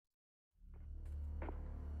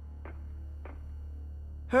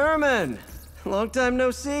Herman! Long time no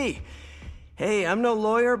see. Hey, I'm no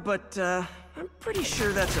lawyer, but I'm pretty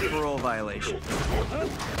sure that's a parole violation.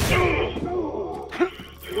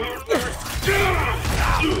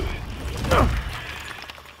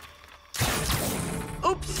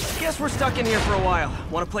 Oops, guess we're stuck in here for a while.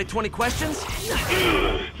 Want to play 20 questions?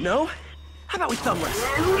 No? How about we thumb wrestle?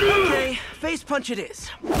 Okay, face punch it is.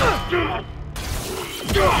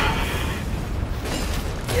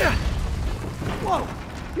 Whoa!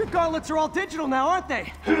 Your gauntlets are all digital now, aren't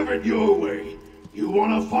they? Have it your way. You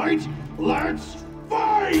wanna fight? Let's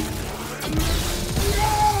fight!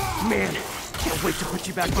 Man, can't wait to put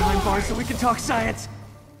you back behind bars so we can talk science.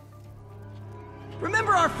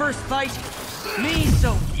 Remember our first fight? Me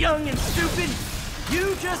so young and stupid,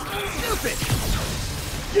 you just stupid.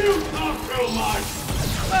 You talk too much!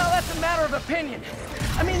 Well, that's a matter of opinion.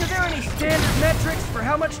 I mean, are there any standard metrics for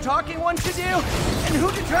how much talking one should do? And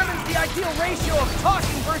who determines the ideal ratio of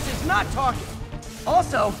talking versus not talking?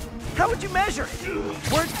 Also, how would you measure it?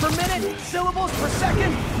 Words per minute? Syllables per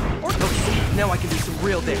second? Or... Okay, now I can do some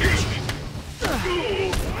real damage.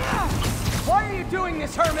 Why are you doing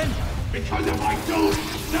this, Herman? Because if I don't,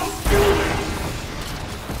 they'll kill me!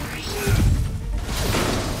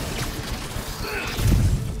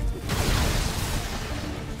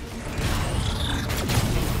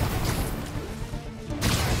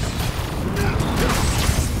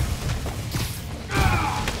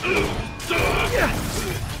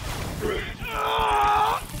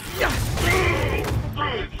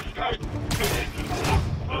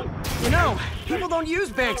 You know, people don't use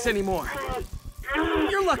banks anymore.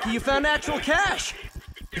 You're lucky you found actual cash.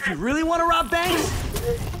 If you really want to rob banks,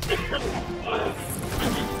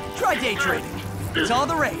 try day trading. It's all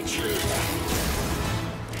the rage.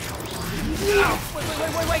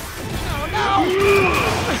 Wait. No!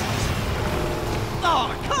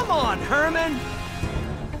 Oh, come on, Herman.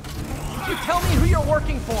 You tell me who you're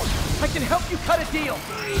working for. I can help you cut a deal.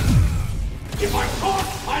 If I talk,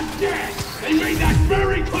 I'm dead! They made that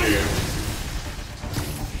very clear!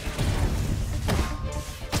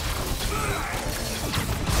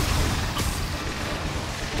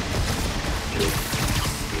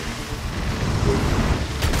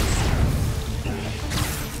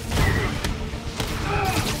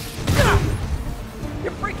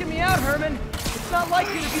 You're freaking me out, Herman. It's not like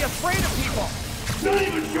you to be afraid of people. Not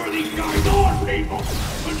even sure these guys are people!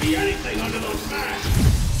 Could be anything under those masks!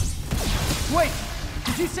 Wait,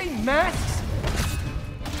 did you say masks?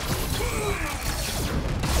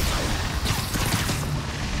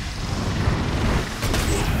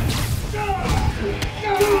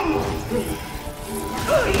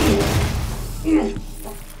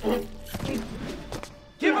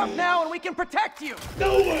 Give up now and we can protect you!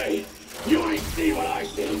 No way! You ain't see what I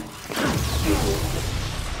see!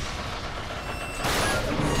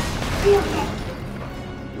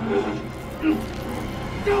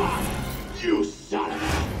 You son of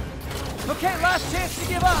a... Okay, last chance to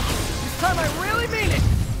give up. This time I really mean it.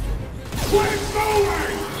 We're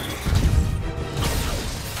moving!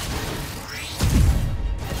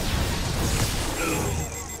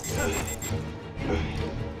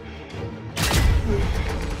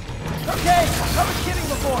 Okay, I was kidding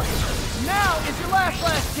before. Now is your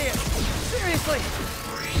last chance. Seriously.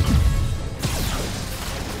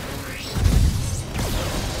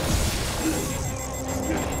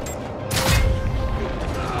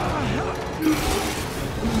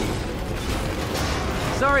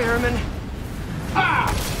 Sorry, Herman.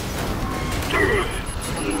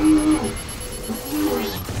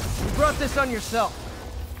 You brought this on yourself.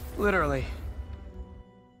 Literally.